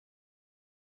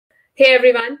Hey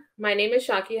everyone, my name is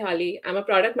Shaki Hali. I'm a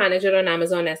product manager on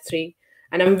Amazon S3,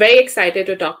 and I'm very excited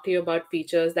to talk to you about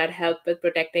features that help with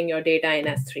protecting your data in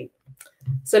S3.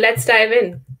 So let's dive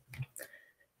in.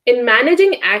 In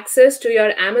managing access to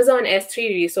your Amazon S3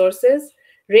 resources,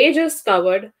 Ray just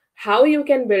covered how you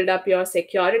can build up your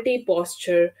security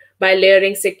posture by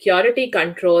layering security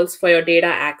controls for your data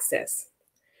access.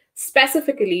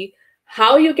 Specifically,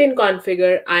 how you can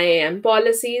configure IAM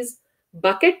policies,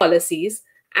 bucket policies,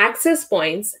 access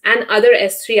points, and other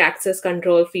S3 access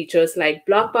control features like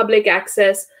block public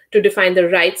access to define the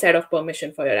right set of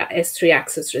permission for your S3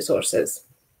 access resources.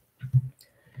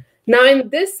 Now, in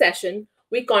this session,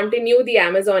 we continue the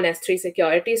Amazon S3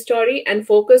 security story and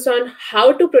focus on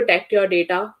how to protect your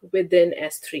data within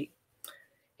S3.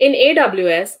 In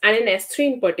AWS and in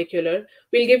S3 in particular,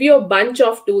 we'll give you a bunch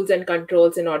of tools and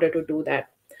controls in order to do that.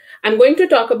 I'm going to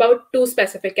talk about two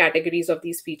specific categories of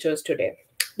these features today.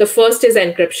 The first is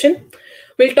encryption.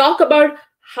 We'll talk about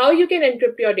how you can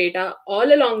encrypt your data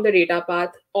all along the data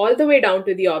path, all the way down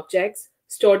to the objects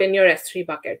stored in your S3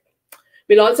 bucket.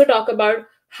 We'll also talk about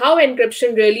how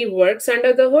encryption really works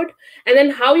under the hood, and then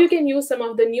how you can use some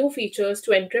of the new features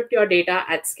to encrypt your data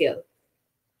at scale.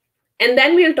 And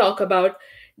then we'll talk about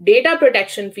data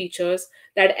protection features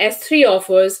that S3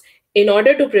 offers in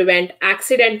order to prevent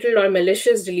accidental or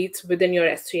malicious deletes within your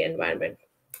S3 environment.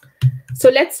 So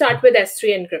let's start with S3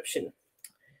 encryption.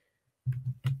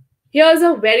 Here's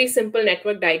a very simple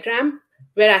network diagram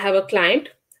where I have a client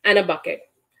and a bucket.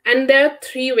 And there are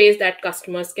three ways that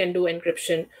customers can do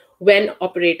encryption when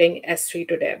operating S3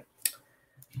 today.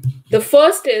 The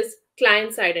first is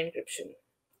client-side encryption.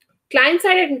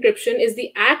 Client-side encryption is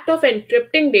the act of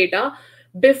encrypting data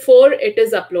before it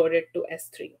is uploaded to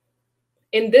S3.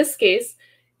 In this case,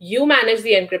 you manage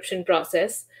the encryption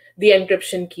process, the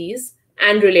encryption keys,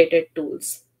 and related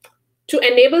tools. To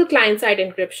enable client-side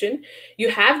encryption, you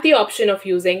have the option of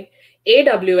using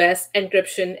AWS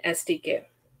Encryption SDK.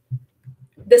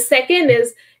 The second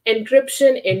is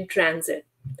encryption in transit.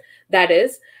 That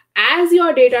is, as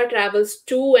your data travels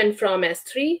to and from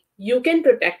S3, you can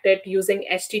protect it using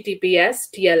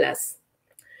HTTPS TLS.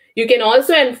 You can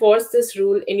also enforce this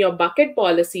rule in your bucket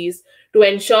policies to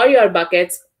ensure your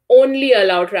buckets only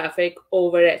allow traffic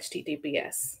over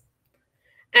HTTPS.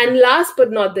 And last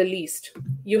but not the least,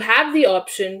 you have the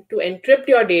option to encrypt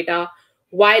your data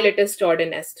while it is stored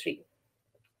in S3.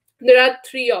 There are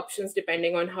three options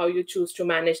depending on how you choose to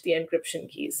manage the encryption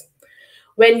keys.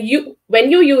 When you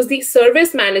use the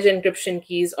Service Managed Encryption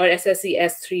Keys or SSE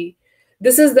S3,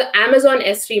 this is the Amazon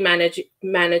S3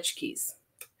 managed keys.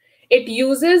 It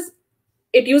uses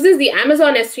the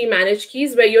Amazon S3 managed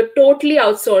keys where you're totally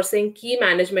outsourcing key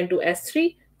management to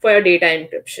S3 for your data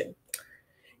encryption.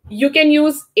 You can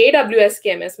use AWS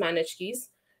KMS managed keys.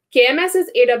 KMS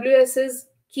is AWS's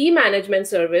key management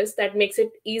service that makes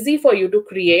it easy for you to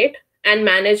create and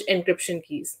manage encryption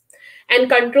keys and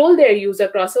control their use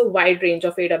across a wide range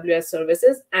of AWS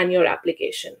services and your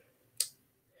application.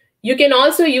 You can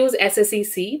also use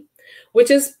SSEC,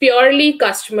 which is purely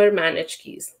customer managed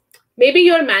keys. Maybe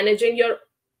you're managing your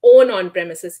own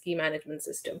on-premises key management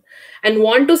system and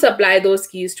want to supply those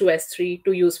keys to S3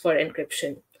 to use for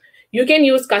encryption. You can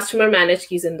use customer managed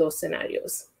keys in those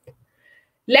scenarios.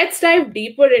 Let's dive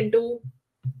deeper into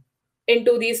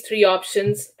these three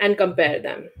options and compare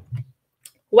them.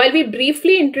 While we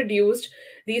briefly introduced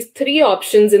these three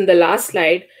options in the last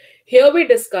slide, here we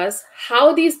discuss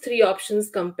how these three options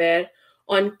compare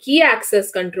on key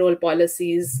access control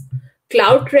policies,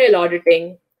 CloudTrail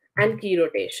auditing, and key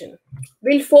rotation.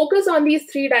 We'll focus on these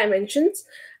three dimensions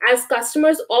as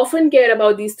customers often care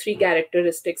about these three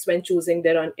characteristics when choosing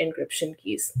their own encryption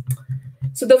keys.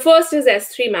 So the first is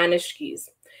S3 managed keys.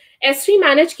 S3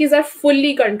 managed keys are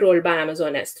fully controlled by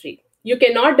Amazon S3. You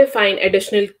cannot define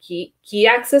additional key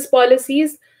access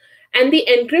policies, and the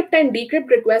encrypt and decrypt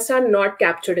requests are not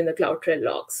captured in the CloudTrail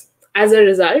logs. As a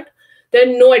result, there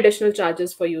are no additional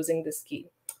charges for using this key.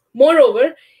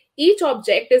 Moreover, each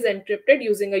object is encrypted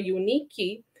using a unique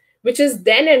key, which is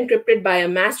then encrypted by a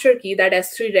master key that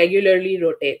S3 regularly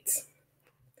rotates.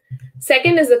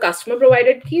 Second is the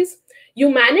customer-provided keys. You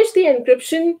manage the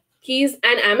encryption keys,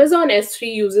 and Amazon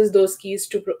S3 uses those keys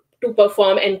to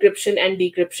perform encryption and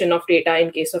decryption of data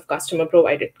in case of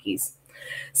customer-provided keys.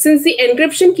 Since the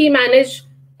encryption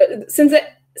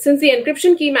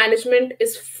key management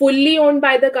is fully owned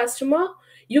by the customer,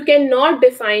 you cannot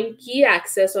define key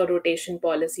access or rotation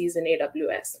policies in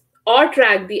AWS or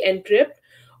track the encrypt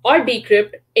or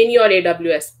decrypt in your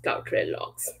AWS CloudTrail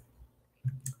logs.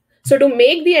 So to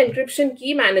make the encryption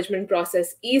key management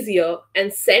process easier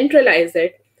and centralize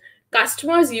it,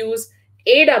 customers use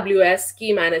AWS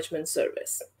Key Management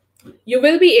Service. You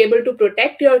will be able to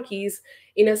protect your keys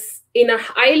in a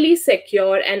highly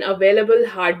secure and available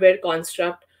hardware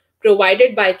construct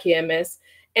provided by KMS,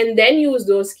 and then use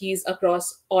those keys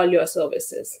across all your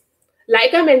services.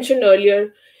 Like I mentioned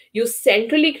earlier, you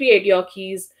centrally create your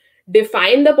keys,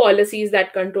 define the policies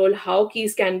that control how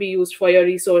keys can be used for your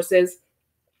resources,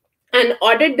 and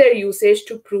audit their usage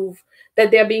to prove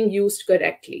that they are being used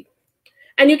correctly.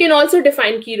 And you can also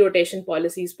define key rotation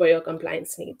policies for your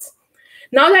compliance needs.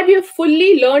 Now that we have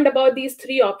fully learned about these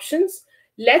three options,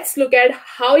 let's look at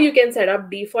how you can set up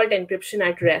default encryption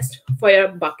at rest for your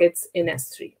buckets in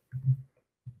S3.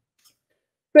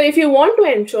 So if you want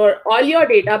to ensure all your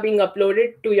data being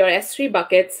uploaded to your S3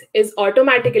 buckets is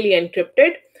automatically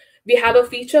encrypted, we have a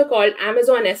feature called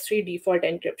Amazon S3 Default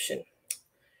Encryption.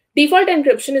 Default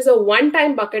encryption is a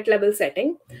one-time bucket level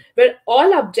setting where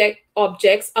all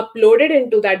objects uploaded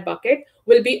into that bucket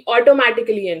will be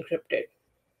automatically encrypted.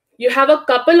 You have a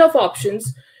couple of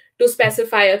options to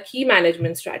specify a key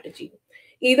management strategy.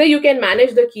 Either you can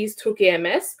manage the keys through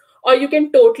KMS, or you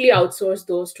can totally outsource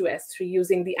those to S3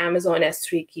 using the Amazon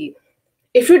S3 key.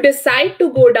 If you decide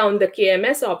to go down the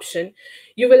KMS option,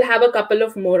 you will have a couple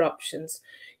of more options.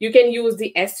 You can use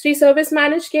the S3 service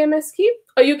managed KMS key,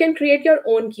 or you can create your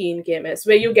own key in KMS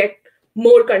where you get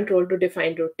more control to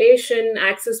define rotation,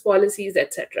 access policies,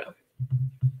 etc.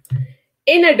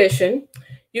 In addition,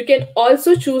 you can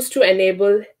also choose to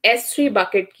enable S3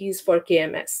 bucket keys for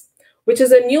KMS, which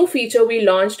is a new feature we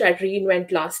launched at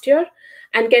reInvent last year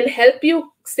and can help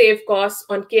you save costs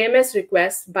on KMS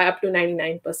requests by up to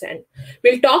 99%.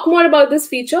 We'll talk more about this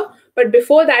feature, but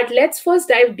before that, let's first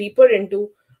dive deeper into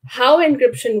how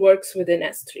encryption works within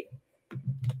S3.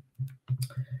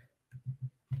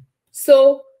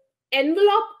 So,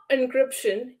 envelope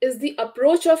encryption is the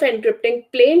approach of encrypting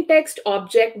plain text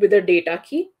object with a data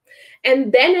key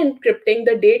and then encrypting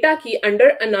the data key under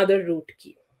another root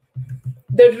key.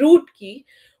 The root key,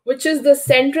 which is the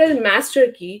central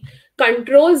master key,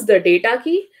 controls the data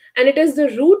key, and it is the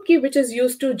root key which is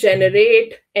used to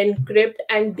generate, encrypt,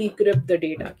 and decrypt the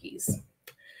data keys.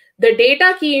 The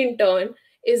data key, in turn,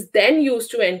 is then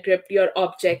used to encrypt your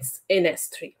objects in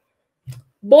S3.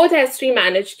 Both S3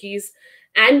 managed keys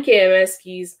and KMS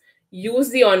keys use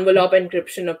the envelope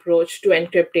encryption approach to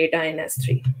encrypt data in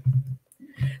S3.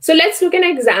 So let's look at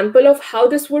an example of how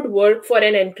this would work for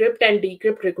an encrypt and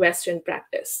decrypt request in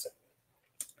practice.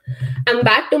 I'm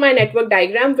back to my network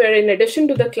diagram where in addition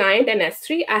to the client and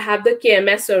S3, I have the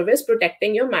KMS service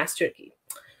protecting your master key.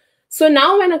 So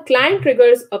now when a client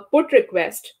triggers a put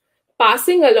request,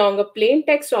 passing along a plain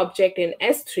text object in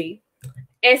S3,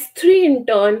 S3 in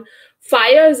turn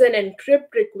fires an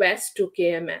encrypt request to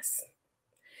KMS.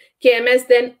 KMS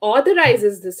then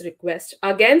authorizes this request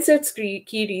against its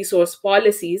key resource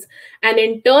policies and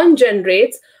in turn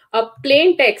generates a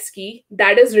plain text key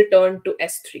that is returned to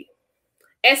S3.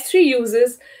 S3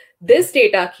 uses this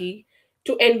data key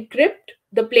to encrypt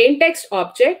the plain text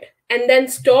object and then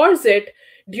stores it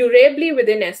durably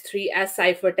within S3 as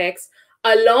ciphertext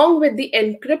along with the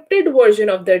encrypted version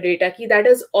of the data key that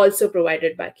is also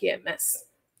provided by KMS.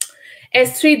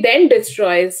 S3 then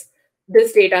destroys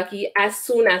this data key as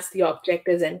soon as the object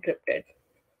is encrypted.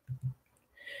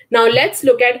 Now let's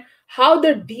look at how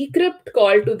the decrypt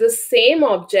call to the same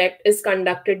object is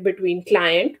conducted between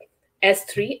client,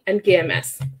 S3, and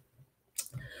KMS.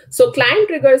 So client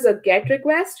triggers a GET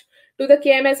request to the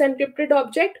KMS encrypted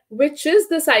object, which is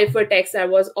the ciphertext that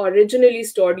was originally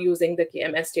stored using the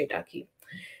KMS data key.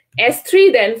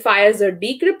 S3 then fires a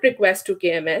decrypt request to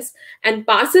KMS and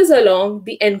passes along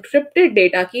the encrypted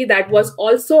data key that was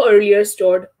also earlier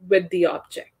stored with the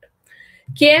object.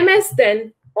 KMS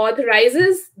then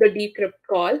authorizes the decrypt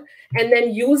call and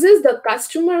then uses the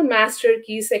customer master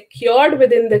key secured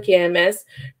within the KMS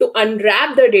to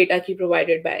unwrap the data key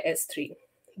provided by S3.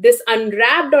 This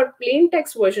unwrapped or plain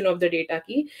text version of the data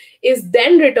key is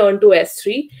then returned to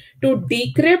S3 to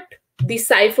decrypt the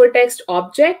ciphertext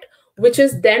object, which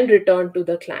is then returned to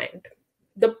the client.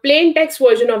 The plain text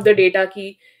version of the data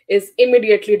key is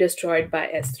immediately destroyed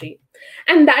by S3.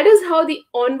 And that is how the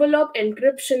envelope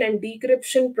encryption and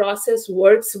decryption process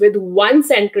works with one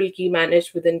central key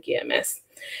managed within KMS.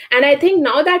 And I think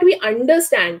now that we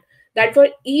understand that for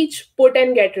each put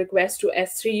and get request to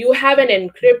S3, you have an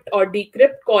encrypt or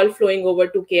decrypt call flowing over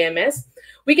to KMS,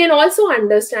 we can also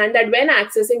understand that when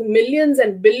accessing millions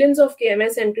and billions of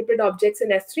KMS encrypted objects in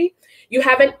S3, you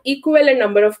have an equivalent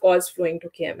number of calls flowing to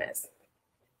KMS.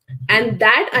 And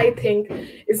that, I think,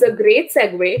 is a great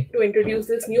segue to introduce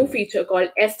this new feature called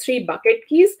S3 bucket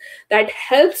keys that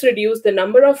helps reduce the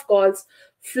number of calls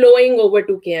flowing over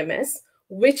to KMS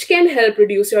which can help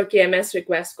reduce your KMS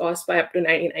request cost by up to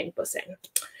 99%.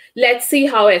 Let's see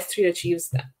how S3 achieves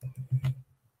that.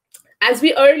 As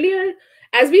we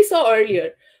saw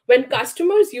earlier, when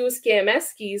customers use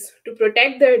KMS keys to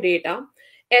protect their data,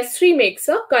 S3 makes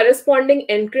a corresponding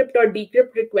encrypt or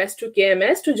decrypt request to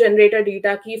KMS to generate a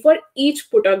data key for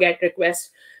each put or get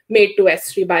request made to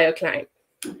S3 by a client.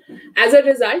 As a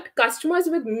result, customers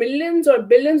with millions or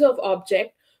billions of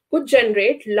objects could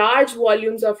generate large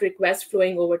volumes of requests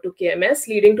flowing over to KMS,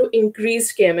 leading to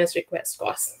increased KMS request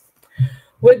costs.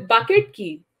 With bucket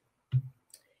key,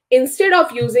 instead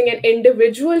of using an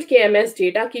individual KMS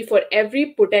data key for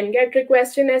every put and get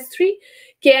request in S3,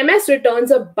 KMS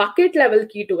returns a bucket level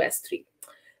key to S3.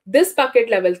 This bucket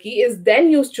level key is then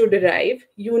used to derive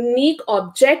unique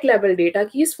object level data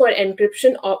keys for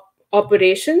encryption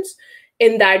operations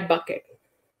in that bucket.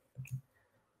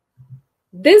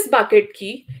 This bucket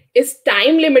key is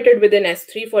time limited within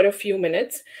S3 for a few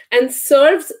minutes and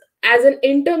serves as an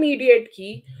intermediate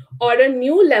key or a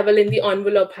new level in the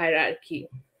envelope hierarchy.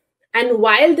 And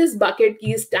while this bucket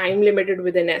key is time limited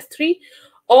within S3,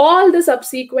 all the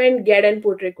subsequent get and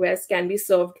put requests can be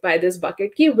served by this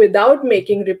bucket key without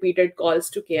making repeated calls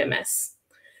to KMS.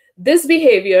 This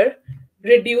behavior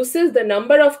reduces the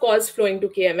number of calls flowing to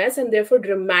KMS and therefore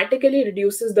dramatically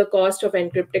reduces the cost of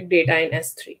encrypted data in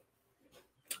S3.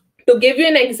 To give you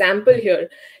an example here,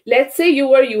 let's say you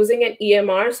were using an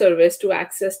EMR service to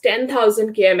access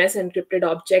 10,000 KMS encrypted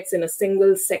objects in a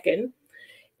single second.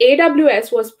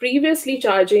 AWS was previously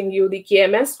charging you the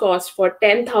KMS cost for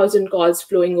 10,000 calls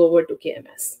flowing over to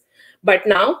KMS. But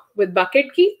now, with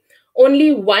bucket key,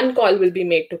 only one call will be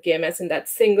made to KMS in that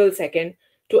single second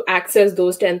to access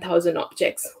those 10,000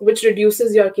 objects, which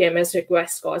reduces your KMS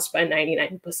request cost by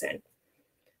 99%.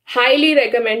 Highly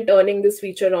recommend turning this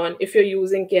feature on if you're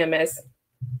using KMS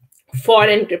for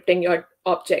encrypting your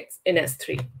objects in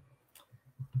S3.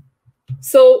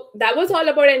 So that was all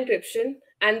about encryption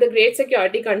and the great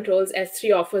security controls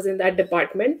S3 offers in that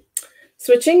department.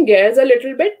 Switching gears a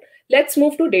little bit, let's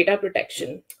move to data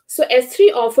protection. So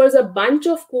S3 offers a bunch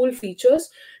of cool features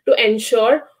to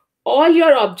ensure all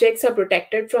your objects are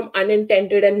protected from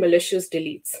unintended and malicious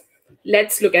deletes.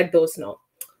 Let's look at those now.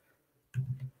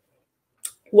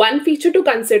 One feature to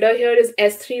consider here is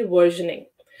S3 versioning.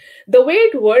 The way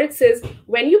it works is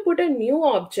when you put a new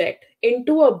object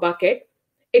into a bucket,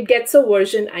 it gets a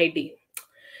version ID.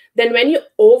 Then when you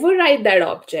override that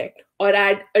object or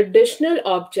add additional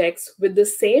objects with the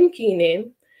same key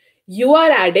name, you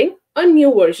are adding a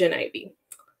new version ID.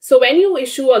 So when you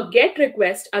issue a GET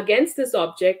request against this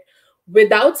object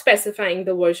without specifying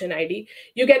the version ID,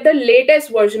 you get the latest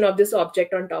version of this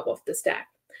object on top of the stack.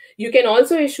 You can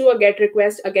also issue a GET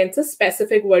request against a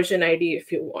specific version ID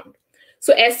if you want.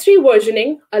 So S3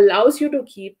 versioning allows you to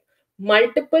keep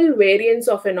multiple variants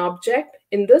of an object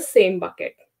in the same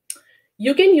bucket.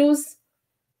 You can use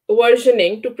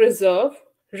versioning to preserve,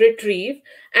 retrieve,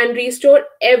 and restore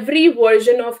every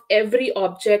version of every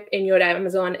object in your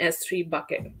Amazon S3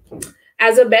 bucket.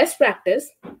 As a best practice,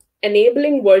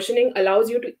 enabling versioning allows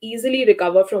you to easily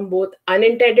recover from both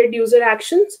unintended user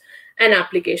actions and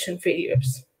application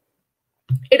failures.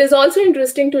 It is also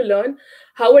interesting to learn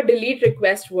how a delete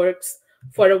request works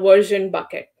for a version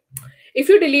bucket. If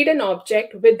you delete an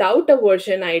object without a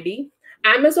version ID,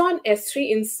 Amazon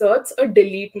S3 inserts a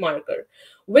delete marker,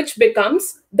 which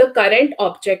becomes the current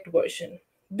object version.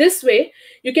 This way,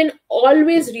 you can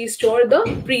always restore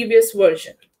the previous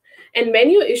version. And when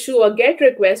you issue a GET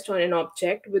request on an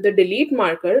object with a delete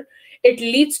marker, it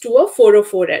leads to a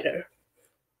 404 error.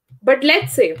 But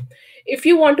let's say, if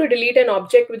you want to delete an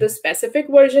object with a specific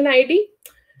version ID,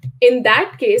 in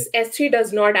that case, S3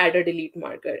 does not add a delete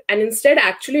marker and instead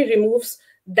actually removes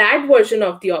that version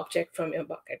of the object from your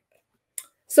bucket.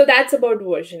 So that's about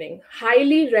versioning.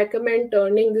 Highly recommend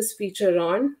turning this feature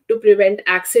on to prevent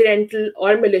accidental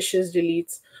or malicious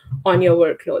deletes on your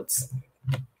workloads.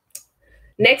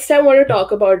 Next, I want to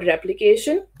talk about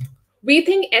replication. We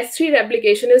think S3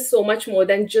 replication is so much more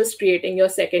than just creating your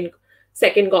second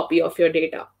copy of your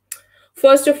data.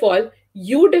 First of all,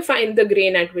 you define the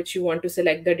grain at which you want to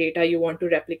select the data you want to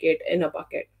replicate in a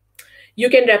bucket. You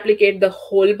can replicate the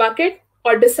whole bucket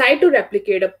or decide to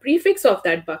replicate a prefix of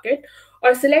that bucket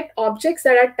or select objects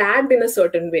that are tagged in a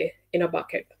certain way in a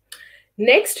bucket.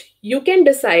 Next, you can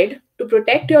decide to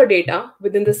protect your data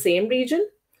within the same region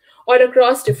or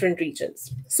across different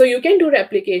regions. So you can do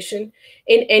replication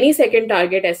in any second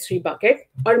target S3 bucket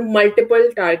or multiple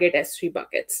target S3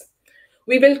 buckets.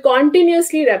 We will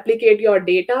continuously replicate your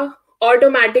data,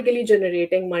 automatically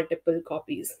generating multiple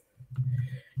copies.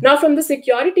 Now, from the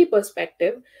security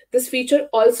perspective, this feature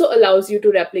also allows you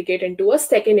to replicate into a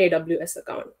second AWS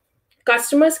account.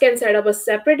 Customers can set up a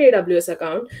separate AWS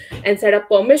account and set up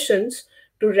permissions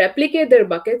to replicate their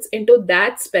buckets into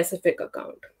that specific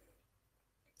account.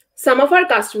 Some of our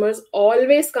customers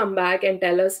always come back and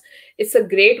tell us it's a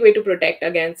great way to protect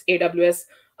against AWS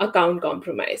account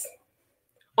compromise.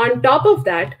 On top of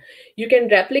that, you can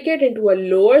replicate into a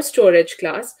lower storage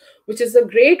class, which is a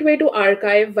great way to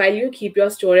archive while you keep your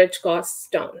storage costs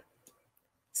down.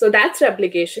 So that's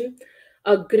replication,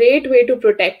 a great way to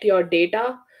protect your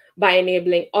data by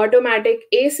enabling automatic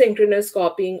asynchronous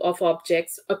copying of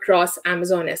objects across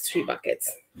Amazon S3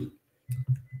 buckets.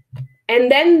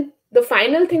 And then the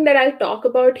final thing that I'll talk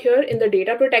about here in the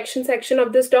data protection section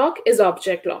of this talk is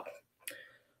object lock.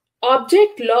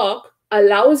 Object lock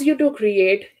allows you to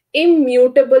create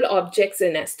immutable objects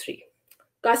in S3.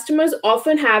 Customers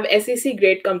often have SEC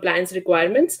grade compliance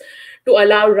requirements to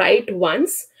allow write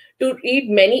once to read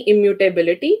many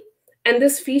immutability, and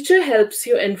this feature helps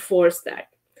you enforce that.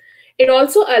 It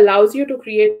also allows you to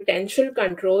create retention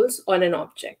controls on an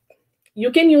object.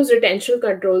 You can use retention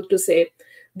control to say,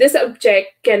 this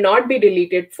object cannot be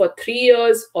deleted for 3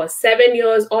 years or 7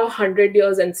 years or 100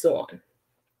 years and so on.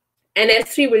 And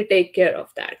S3 will take care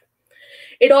of that.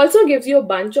 It also gives you a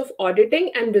bunch of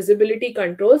auditing and visibility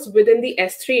controls within the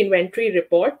S3 inventory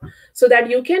report so that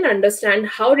you can understand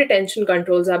how retention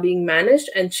controls are being managed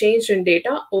and changed in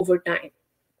data over time.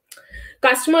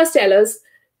 Customers tell us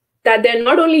that they're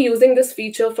not only using this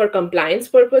feature for compliance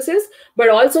purposes, but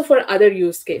also for other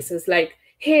use cases like,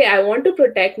 hey, I want to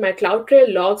protect my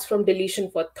CloudTrail logs from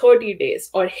deletion for 30 days,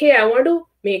 or hey, I want to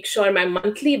make sure my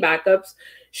monthly backups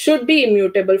should be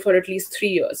immutable for at least 3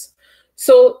 years.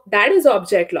 So that is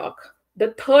object lock,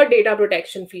 the third data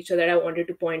protection feature that I wanted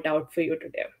to point out for you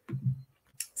today.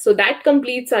 So that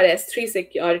completes our S3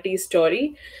 security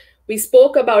story. We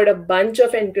spoke about a bunch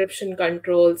of encryption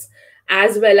controls,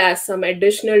 as well as some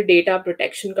additional data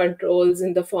protection controls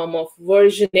in the form of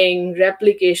versioning,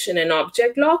 replication, and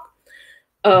object lock.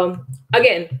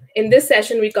 Again, in this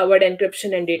session, we covered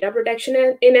encryption and data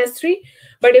protection in S3.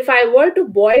 But if I were to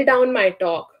boil down my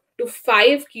talk to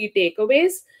 5 key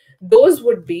takeaways, those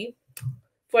would be,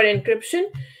 for encryption,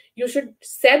 you should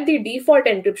set the default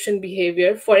encryption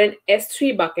behavior for an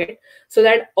S3 bucket so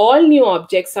that all new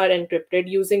objects are encrypted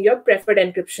using your preferred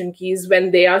encryption keys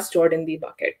when they are stored in the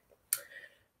bucket.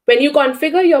 When you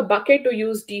configure your bucket to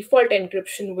use default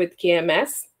encryption with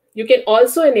KMS, you can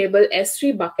also enable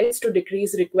S3 buckets to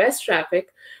decrease request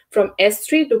traffic from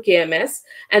S3 to KMS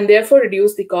and therefore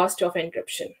reduce the cost of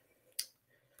encryption.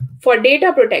 For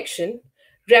data protection,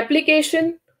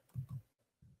 replication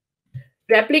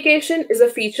is a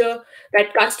feature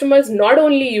that customers not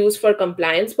only use for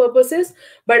compliance purposes,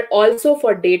 but also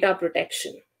for data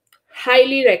protection.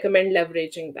 Highly recommend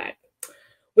leveraging that.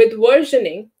 With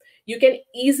versioning, you can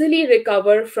easily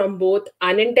recover from both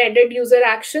unintended user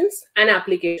actions and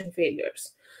application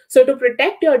failures. So to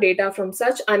protect your data from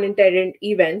such unintended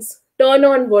events, turn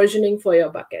on versioning for your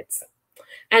buckets.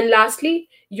 And lastly,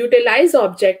 utilize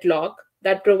object lock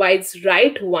that provides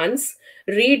write once,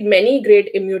 read many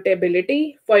grade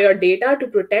immutability for your data to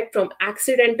protect from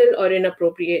accidental or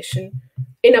inappropriate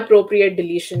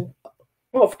deletion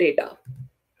of data.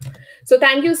 So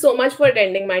thank you so much for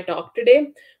attending my talk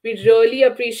today. We really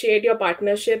appreciate your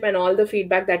partnership and all the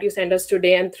feedback that you send us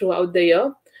today and throughout the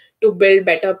year to build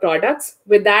better products.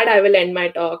 With that, I will end my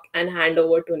talk and hand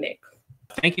over to Nick.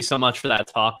 Thank you so much for that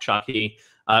talk, Shaki.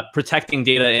 Protecting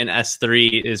data in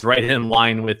S3 is right in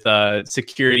line with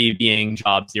security being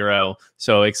job zero.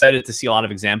 So excited to see a lot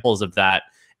of examples of that.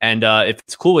 And if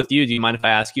it's cool with you, do you mind if I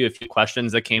ask you a few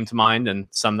questions that came to mind and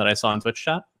some that I saw in Twitch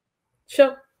chat?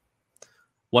 Sure.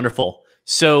 Wonderful.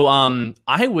 So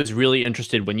I was really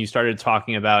interested when you started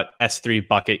talking about S3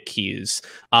 bucket keys.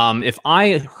 If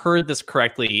I heard this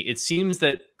correctly, it seems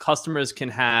that customers can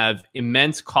have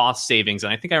immense cost savings.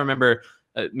 And I think I remember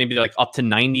maybe like up to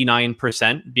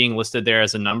 99% being listed there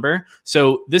as a number.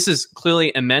 So this is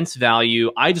clearly immense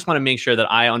value. I just want to make sure that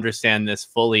I understand this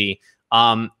fully.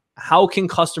 How can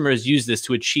customers use this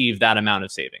to achieve that amount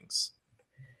of savings?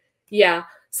 Yeah.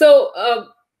 So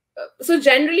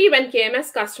generally, when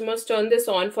KMS customers turn this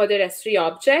on for their S3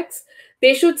 objects,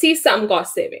 they should see some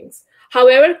cost savings.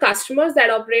 However, customers that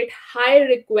operate high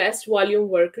request volume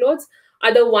workloads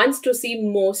are the ones to see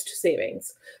most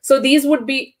savings. So these would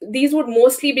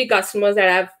mostly be customers that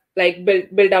have like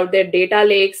built out their data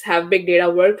lakes, have big data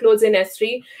workloads in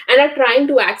S3, and are trying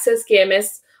to access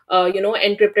KMS,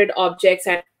 encrypted objects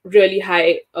at really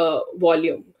high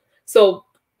volume. So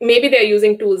maybe they're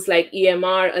using tools like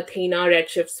EMR, Athena,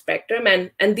 Redshift, Spectrum,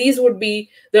 and these would be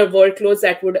the workloads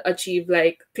that would achieve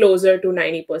like closer to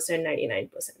 90%, 99%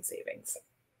 savings.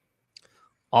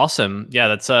 Awesome. Yeah,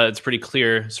 that's it's pretty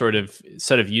clear sort of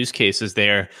set of use cases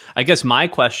there. I guess my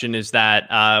question is that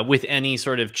with any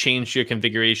sort of change to your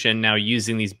configuration now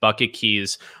using these bucket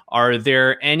keys, are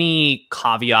there any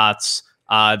caveats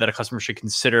that a customer should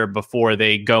consider before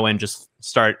they go and just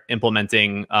start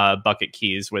implementing bucket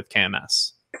keys with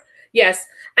KMS? Yes,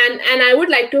 and I would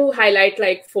like to highlight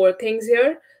like 4 things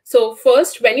here. So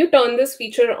first, when you turn this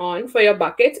feature on for your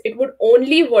buckets, it would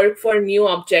only work for new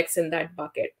objects in that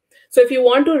bucket. So if you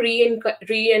want to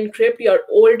re-encrypt your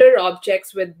older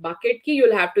objects with bucket key,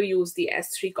 you'll have to use the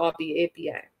S3 copy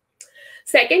API.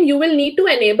 Second, you will need to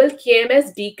enable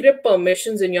KMS decrypt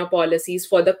permissions in your policies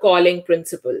for the calling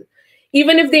principal,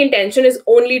 even if the intention is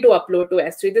only to upload to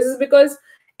S3. This is because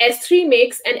S3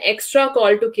 makes an extra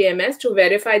call to KMS to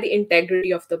verify the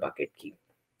integrity of the bucket key.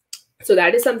 So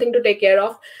that is something to take care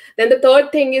of. Then the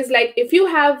third thing is like if you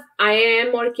have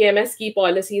IAM or KMS key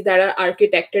policies that are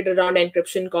architected around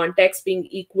encryption context being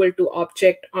equal to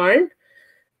object aren't,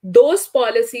 those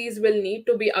policies will need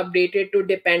to be updated to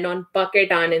depend on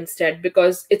bucket ARN instead,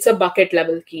 because it's a bucket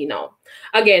level key now.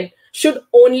 Again, should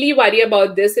only worry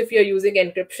about this if you're using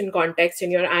encryption context in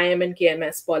your IAM and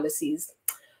KMS policies.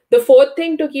 The fourth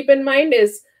thing to keep in mind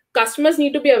is customers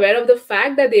need to be aware of the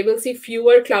fact that they will see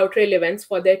fewer CloudTrail events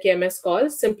for their KMS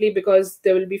calls simply because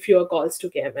there will be fewer calls to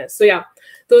KMS. So yeah,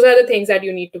 those are the things that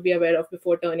you need to be aware of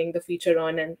before turning the feature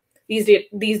on. And these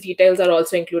details are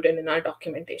also included in our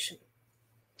documentation.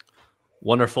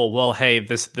 Wonderful. Well, hey,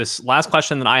 this last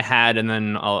question that I had, and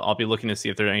then I'll be looking to see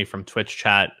if there are any from Twitch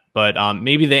chat. But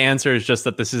maybe the answer is just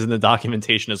that this is in the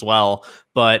documentation as well.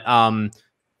 But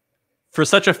for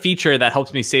such a feature that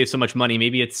helps me save so much money,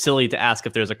 maybe it's silly to ask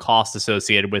if there's a cost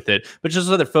associated with it, but just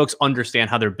so that folks understand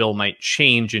how their bill might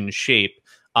change in shape.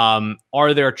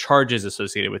 Are there charges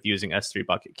associated with using S3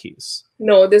 bucket keys?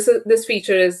 No, this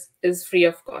feature is free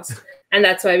of cost, and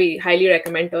that's why we highly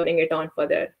recommend turning it on for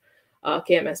their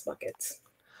KMS buckets.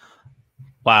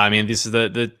 Wow, I mean, these are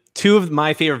the 2 of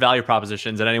my favorite value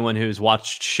propositions that anyone who's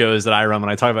watched shows that I run when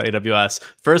I talk about AWS.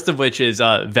 First of which is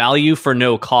value for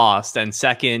no cost, and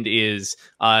second is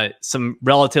some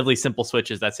relatively simple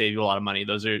switches that save you a lot of money.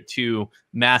 Those are 2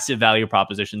 massive value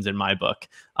propositions in my book.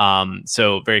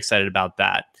 So very excited about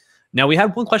that. Now, we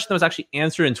had one question that was actually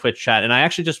answered in Twitch chat, and I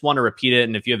actually just want to repeat it.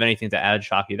 And if you have anything to add,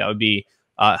 Shaki, that would be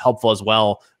helpful as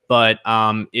well. But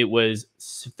it was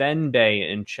Sven Bay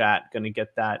in chat. Going to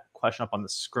get that question up on the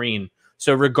screen.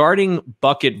 So regarding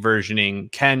bucket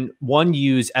versioning, can one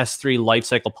use S3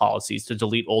 lifecycle policies to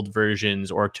delete old versions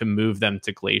or to move them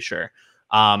to Glacier?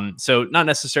 So not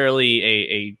necessarily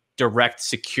a direct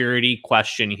security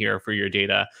question here for your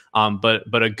data,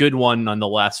 but a good one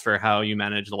nonetheless for how you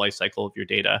manage the lifecycle of your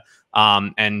data.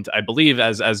 And I believe,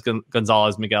 as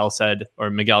Miguel said,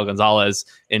 or Miguel Gonzalez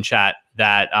in chat,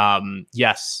 that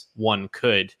yes, one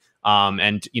could.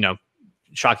 And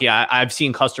Shaki, I've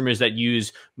seen customers that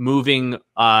use moving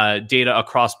data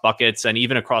across buckets and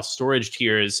even across storage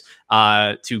tiers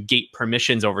to gate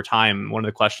permissions over time. One of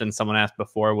the questions someone asked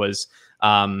before was,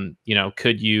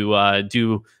 could you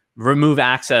do remove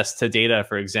access to data,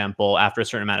 for example, after a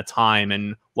certain amount of time?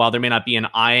 And while there may not be an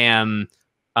IAM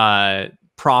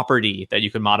property that you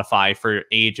can modify for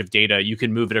age of data, you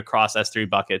can move it across S3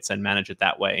 buckets and manage it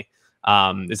that way.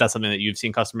 Is that something that you've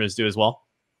seen customers do as well?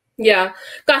 Yeah,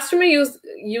 customer use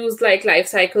like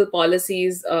lifecycle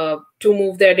policies to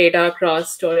move their data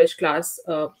across storage class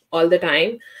all the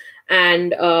time,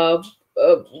 and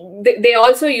they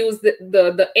also use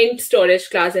the int storage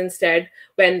class instead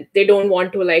when they don't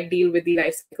want to like deal with the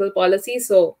lifecycle policy.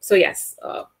 So yes,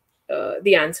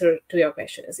 the answer to your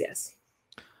question is yes.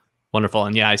 Wonderful.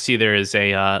 And yeah, I see there is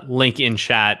a link in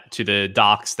chat to the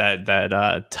docs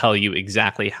that tell you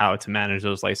exactly how to manage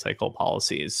those lifecycle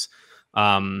policies.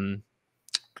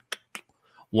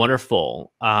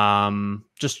 Wonderful.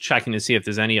 Just checking to see if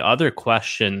there's any other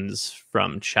questions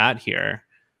from chat here.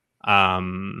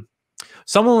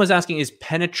 Someone was asking, is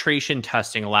penetration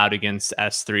testing allowed against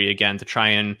S3 again to try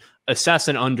and assess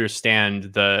and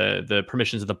understand the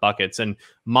permissions of the buckets? And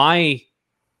my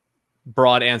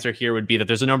broad answer here would be that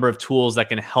there's a number of tools that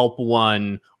can help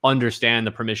one understand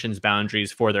the permissions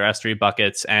boundaries for their S3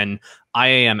 buckets, and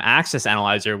IAM Access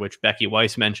Analyzer, which Becky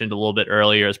Weiss mentioned a little bit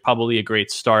earlier, is probably a great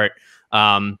start.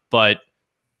 But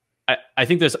I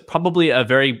think there's probably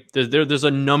there's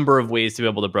a number of ways to be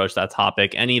able to broach that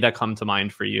topic. Any that come to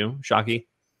mind for you, Shaki?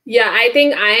 Yeah, I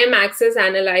think IAM Access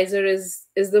Analyzer is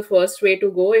the first way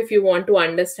to go if you want to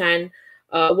understand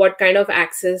what kind of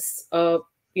access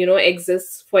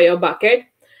exists for your bucket.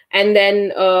 And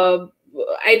then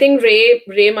I think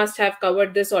Ray must have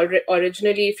covered this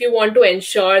originally. If you want to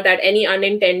ensure that any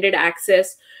unintended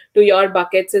access to your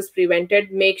buckets is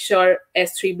prevented, make sure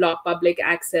S3 block public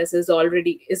access is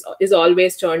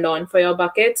always turned on for your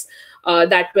buckets.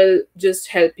 That will just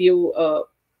help you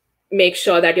make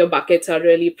sure that your buckets are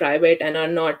really private and are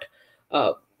not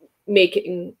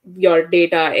making your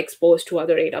data exposed to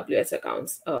other AWS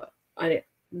accounts.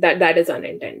 That is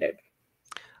unintended.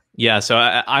 Yeah, so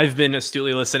I've been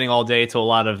astutely listening all day to a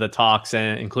lot of the talks,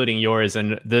 and including yours,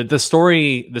 and the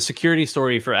security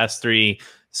story for S3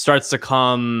 starts to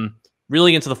come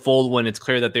really into the fold when it's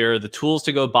clear that there are the tools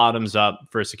to go bottoms up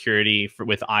for security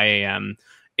with IAM.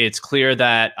 It's clear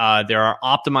that there are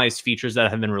optimized features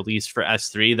that have been released for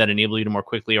S3 that enable you to more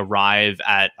quickly arrive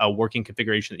at a working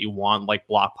configuration that you want, like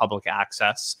block public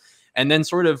access, and then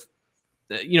sort of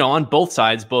on both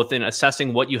sides, both in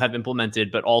assessing what you have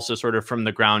implemented, but also sort of from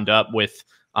the ground up with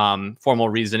formal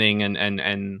reasoning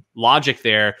and logic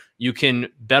there, you can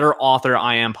better author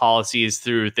IAM policies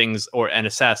through things and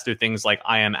assess through things like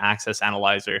IAM Access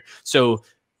Analyzer. So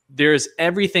there's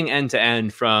everything end to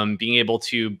end, from being able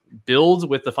to build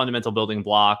with the fundamental building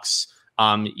blocks,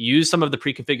 use some of the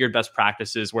pre-configured best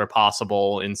practices where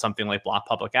possible in something like block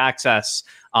public access,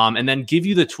 and then give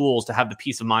you the tools to have the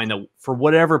peace of mind that for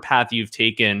whatever path you've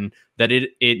taken, that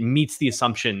it meets the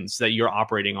assumptions that you're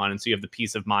operating on. And so you have the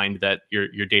peace of mind that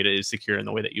your data is secure in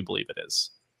the way that you believe it is.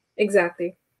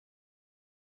 Exactly.